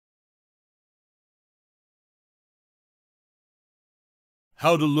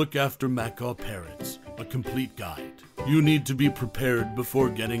How to look after Macaw parrots, a complete guide. You need to be prepared before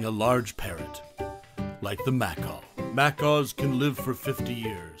getting a large parrot, like the Macaw. Macaws can live for 50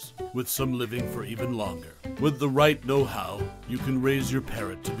 years, with some living for even longer. With the right know-how, you can raise your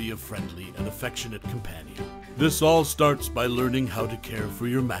parrot to be a friendly and affectionate companion. This all starts by learning how to care for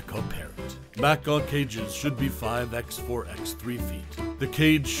your Macaw parrot. Macaw cages should be 5x4x 3 feet. The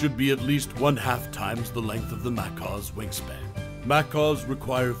cage should be at least 1/2 times the length of the Macaw's wingspan. Macaws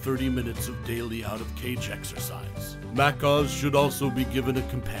require 30 minutes of daily out-of-cage exercise. Macaws should also be given a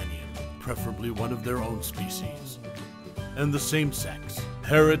companion, preferably one of their own species, and the same sex.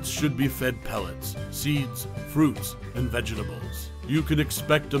 Parrots should be fed pellets, seeds, fruits, and vegetables. You can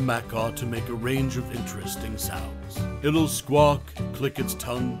expect a Macaw to make a range of interesting sounds. It'll squawk, click its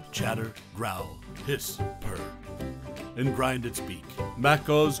tongue, chatter, growl, hiss, purr, and grind its beak.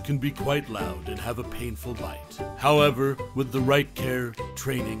 Macaws can be quite loud and have a painful bite. However, with the right care,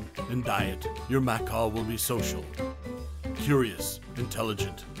 training, and diet, your Macaw will be social, curious,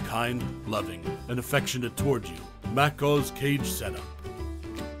 intelligent, kind, loving, and affectionate toward you. Macaw's cage setup.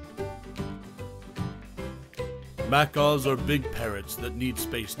 Macaws are big parrots that need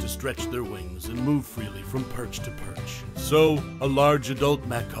space to stretch their wings and move freely from perch to perch. So, a large adult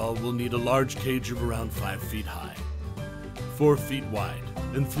Macaw will need a large cage of around 5 feet high, 4 feet wide,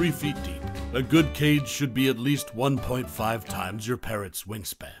 and 3 feet deep. A good cage should be at least 1.5 times your parrot's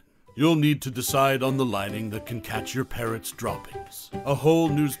wingspan. You'll need to decide on the lining that can catch your parrot's droppings. A whole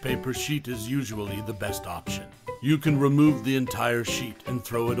newspaper sheet is usually the best option. You can remove the entire sheet and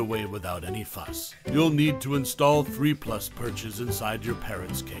throw it away without any fuss. You'll need to install 3+ perches inside your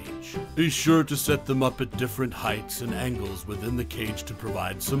parrot's cage. Be sure to set them up at different heights and angles within the cage to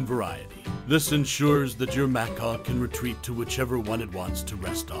provide some variety. This ensures that your Macaw can retreat to whichever one it wants to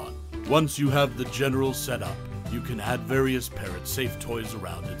rest on. Once you have the general setup, you can add various parrot-safe toys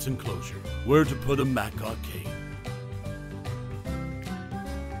around its enclosure. Where to put a Macaw cage?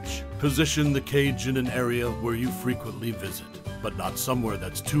 Position the cage in an area where you frequently visit, but not somewhere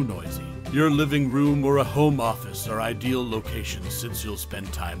that's too noisy. Your living room or a home office are ideal locations since you'll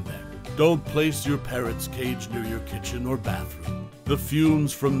spend time there. Don't place your parrot's cage near your kitchen or bathroom. The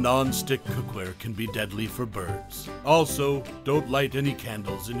fumes from non-stick cookware can be deadly for birds. Also, don't light any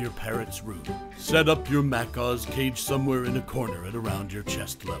candles in your parrot's room. Set up your Macaw's cage somewhere in a corner at around your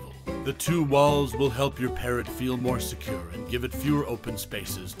chest level. The 2 walls will help your parrot feel more secure and give it fewer open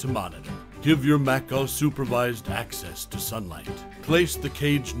spaces to monitor. Give your Macaw supervised access to sunlight. Place the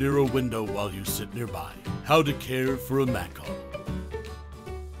cage near a window while you sit nearby. How to care for a Macaw.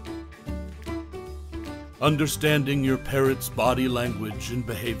 Understanding your parrot's body language and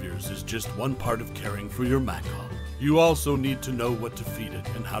behaviors is just one part of caring for your Macaw. You also need to know what to feed it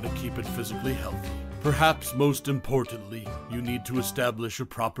and how to keep it physically healthy. Perhaps most importantly, you need to establish a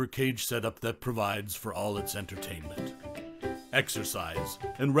proper cage setup that provides for all its entertainment, exercise,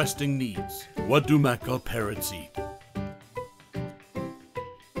 and resting needs. What do Macaw parrots eat?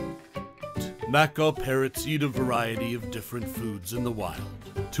 Macaw parrots eat a variety of different foods in the wild.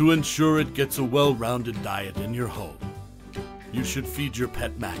 To ensure it gets a well-rounded diet in your home, you should feed your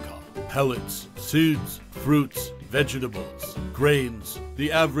pet Macaw pellets, seeds, fruits, vegetables, grains. The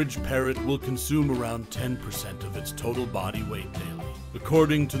average parrot will consume around 10% of its total body weight daily.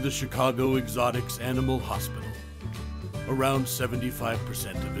 According to the Chicago Exotics Animal Hospital, around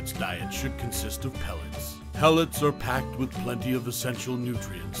 75% of its diet should consist of pellets. Pellets are packed with plenty of essential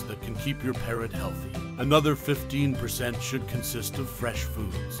nutrients that can keep your parrot healthy. Another 15% should consist of fresh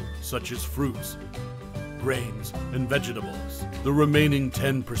foods, such as fruits, grains, and vegetables. The remaining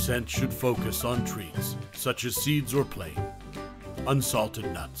 10% should focus on treats, such as seeds or plain,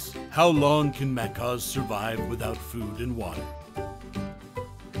 unsalted nuts. How long can Macaws survive without food and water?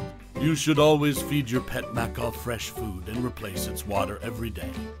 You should always feed your pet Macaw fresh food and replace its water every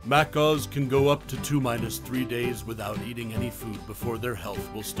day. Macaws can go up to 2-3 days without eating any food before their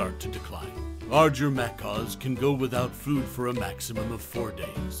health will start to decline. Larger Macaws can go without food for a maximum of 4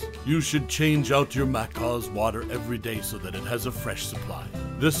 days. You should change out your Macaw's water every day so that it has a fresh supply.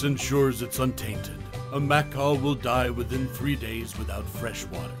 This ensures it's untainted. A Macaw will die within 3 days without fresh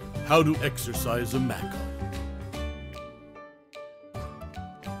water. How to exercise a Macaw?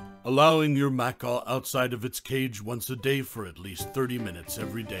 Allowing your Macaw outside of its cage once a day for at least 30 minutes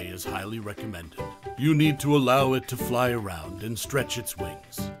every day is highly recommended. You need to allow it to fly around and stretch its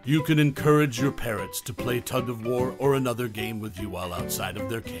wings. You can encourage your parrots to play tug-of-war or another game with you while outside of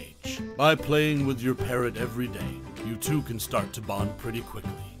their cage. By playing with your parrot every day, you two can start to bond pretty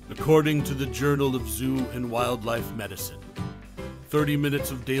quickly. According to the Journal of Zoo and Wildlife Medicine, 30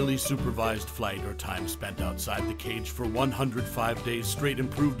 minutes of daily supervised flight or time spent outside the cage for 105 days straight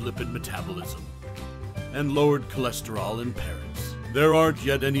improved lipid metabolism and lowered cholesterol in parrots. There aren't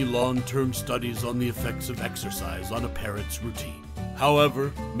yet any long-term studies on the effects of exercise on a parrot's routine.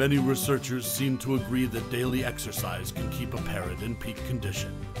 However, many researchers seem to agree that daily exercise can keep a parrot in peak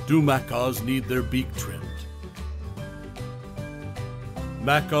condition. Do macaws need their beak trimmed?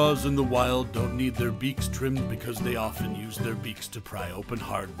 Macaws in the wild don't need their beaks trimmed because they often use their beaks to pry open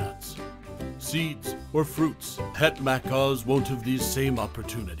hard nuts, seeds, or fruits. Pet macaws won't have these same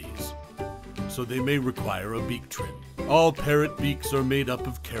opportunities, so they may require a beak trim. All parrot beaks are made up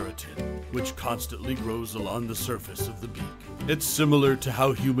of keratin, which constantly grows along the surface of the beak. It's similar to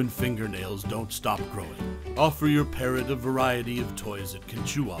how human fingernails don't stop growing. Offer your parrot a variety of toys it can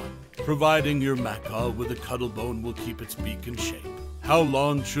chew on, providing your macaw with a cuddle bone will keep its beak in shape. How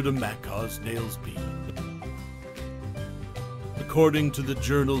long should a macaw's nails be? According to the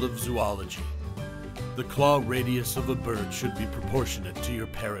Journal of Zoology, the claw radius of a bird should be proportionate to your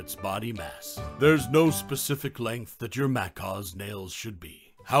parrot's body mass. There's no specific length that your macaw's nails should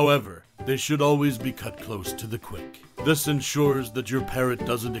be. However, they should always be cut close to the quick. This ensures that your parrot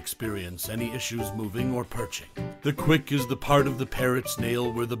doesn't experience any issues moving or perching. The quick is the part of the parrot's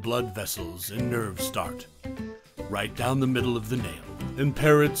nail where the blood vessels and nerves start, right down the middle of the nail. In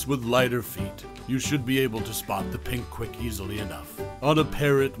parrots with lighter feet, you should be able to spot the pink quick easily enough. On a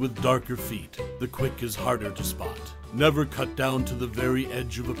parrot with darker feet, the quick is harder to spot. Never cut down to the very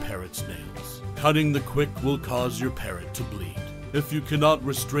edge of a parrot's nails. Cutting the quick will cause your parrot to bleed. If you cannot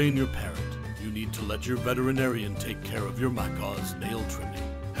restrain your parrot, you need to let your veterinarian take care of your macaw's nail trimming.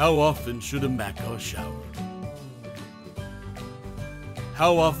 How often should a macaw shower?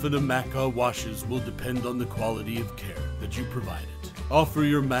 How often a macaw washes will depend on the quality of care that you provide it. Offer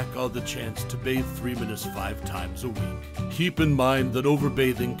your macaw the chance to bathe 3 minutes 5 times a week. Keep in mind that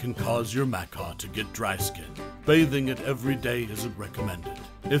overbathing can cause your macaw to get dry skin. Bathing it every day isn't recommended.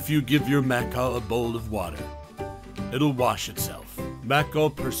 If you give your macaw a bowl of water, it'll wash itself. Macaw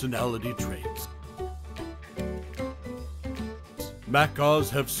personality traits. Macaws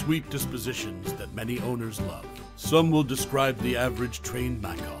have sweet dispositions that many owners love. Some will describe the average trained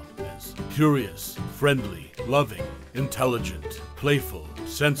macaw as curious, friendly, loving, intelligent, playful,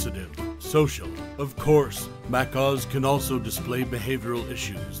 sensitive, social. Of course, macaws can also display behavioral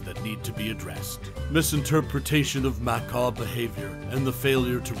issues that need to be addressed. Misinterpretation of macaw behavior and the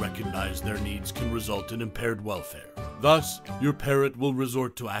failure to recognize their needs can result in impaired welfare. Thus, your parrot will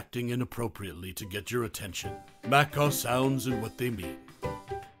resort to acting inappropriately to get your attention. Macaw sounds and what they mean.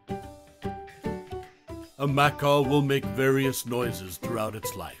 A macaw will make various noises throughout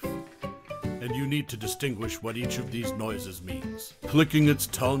its life, and you need to distinguish what each of these noises means. Clicking its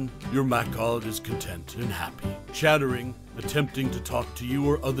tongue, your macaw is content and happy. Chattering, attempting to talk to you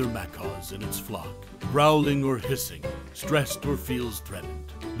or other macaws in its flock. Growling or hissing, stressed or feels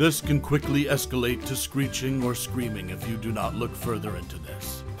threatened. This can quickly escalate to screeching or screaming if you do not look further into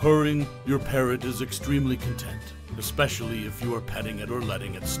this. Purring, your parrot is extremely content, especially if you are petting it or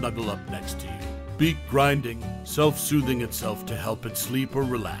letting it snuggle up next to you. Beak grinding, self-soothing itself to help it sleep or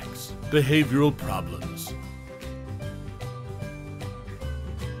relax. Behavioral problems.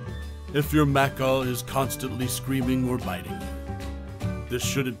 If your macaw is constantly screaming or biting you, this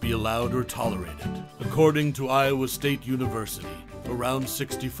shouldn't be allowed or tolerated. According to Iowa State University, around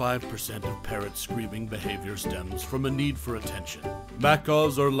 65% of parrot screaming behavior stems from a need for attention.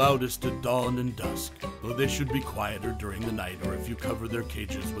 Macaws are loudest at dawn and dusk, though they should be quieter during the night or if you cover their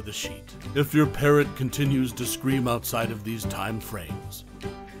cages with a sheet. If your parrot continues to scream outside of these time frames,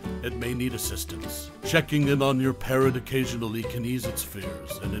 it may need assistance. Checking in on your parrot occasionally can ease its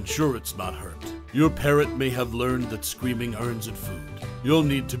fears and ensure it's not hurt. Your parrot may have learned that screaming earns it food. You'll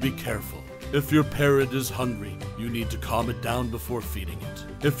need to be careful. If your parrot is hungry, you need to calm it down before feeding it.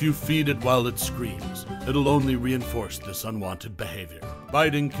 If you feed it while it screams, it'll only reinforce this unwanted behavior.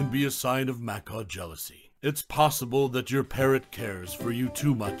 Biting can be a sign of macaw jealousy. It's possible that your parrot cares for you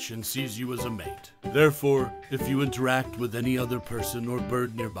too much and sees you as a mate. Therefore, if you interact with any other person or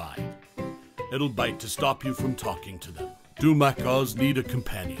bird nearby, it'll bite to stop you from talking to them. Do macaws need a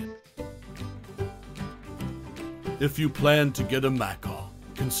companion? If you plan to get a macaw,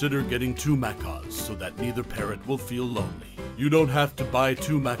 consider getting 2 macaws so that neither parrot will feel lonely. You don't have to buy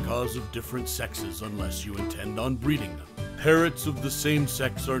 2 macaws of different sexes unless you intend on breeding them. Parrots of the same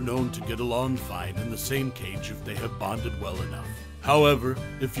sex are known to get along fine in the same cage if they have bonded well enough. However,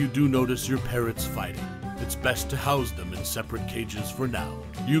 if you do notice your parrots fighting, it's best to house them in separate cages for now.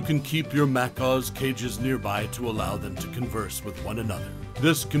 You can keep your Macaws' cages nearby to allow them to converse with one another.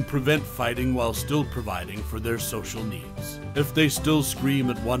 This can prevent fighting while still providing for their social needs. If they still scream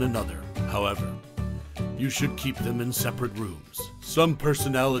at one another, however, you should keep them in separate rooms. Some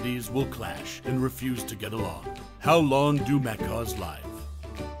personalities will clash and refuse to get along. How long do Macaws live?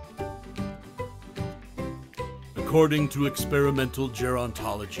 According to experimental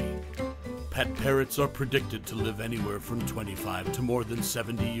gerontology, pet parrots are predicted to live anywhere from 25 to more than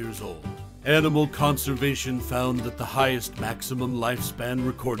 70 years old. Animal conservation found that the highest maximum lifespan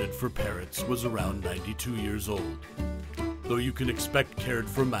recorded for parrots was around 92 years old, though you can expect cared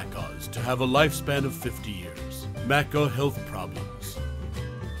for Macaws to have a lifespan of 50 years. Macaw health problems.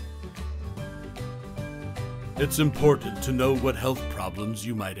 It's important to know what health problems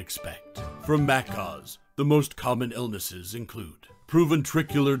you might expect. From Macaws, the most common illnesses include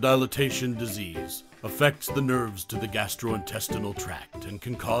proventricular dilatation disease, affects the nerves to the gastrointestinal tract and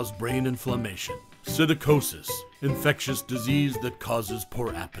can cause brain inflammation. Psittacosis, infectious disease that causes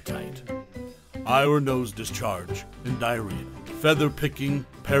poor appetite. Eye or nose discharge and diarrhea. Feather picking,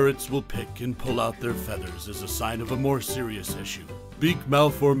 parrots will pick and pull out their feathers as a sign of a more serious issue. Beak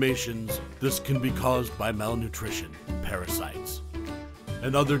malformations, this can be caused by malnutrition, parasites,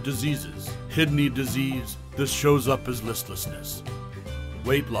 and other diseases. Kidney disease, this shows up as listlessness.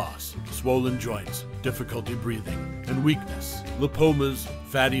 Weight loss, swollen joints, difficulty breathing, and weakness. Lipomas,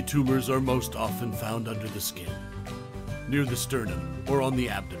 fatty tumors are most often found under the skin, near the sternum, or on the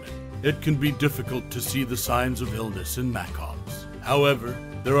abdomen. It can be difficult to see the signs of illness in Macaws. However,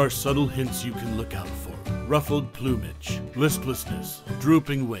 there are subtle hints you can look out for. Ruffled plumage, listlessness,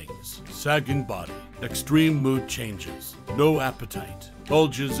 drooping wings, sagging body, extreme mood changes, no appetite,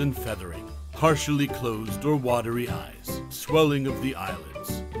 bulges and feathering, partially closed or watery eyes, swelling of the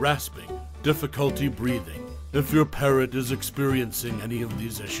eyelids, rasping, difficulty breathing. If your parrot is experiencing any of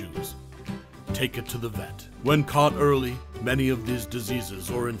these issues, take it to the vet. When caught early, many of these diseases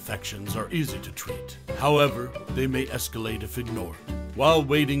or infections are easy to treat. However, they may escalate if ignored. While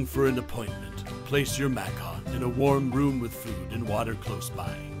waiting for an appointment, place your Macaw in a warm room with food and water close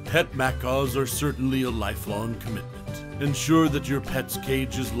by. Pet Macaws are certainly a lifelong commitment. Ensure that your pet's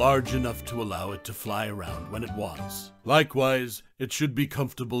cage is large enough to allow it to fly around when it wants. Likewise, it should be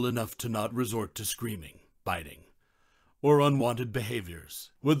comfortable enough to not resort to screaming, biting, or unwanted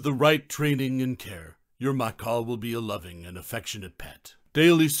behaviors. With the right training and care, your Macaw will be a loving and affectionate pet.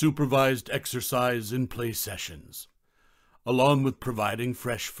 Daily supervised exercise and play sessions, along with providing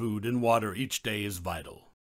fresh food and water each day, is vital.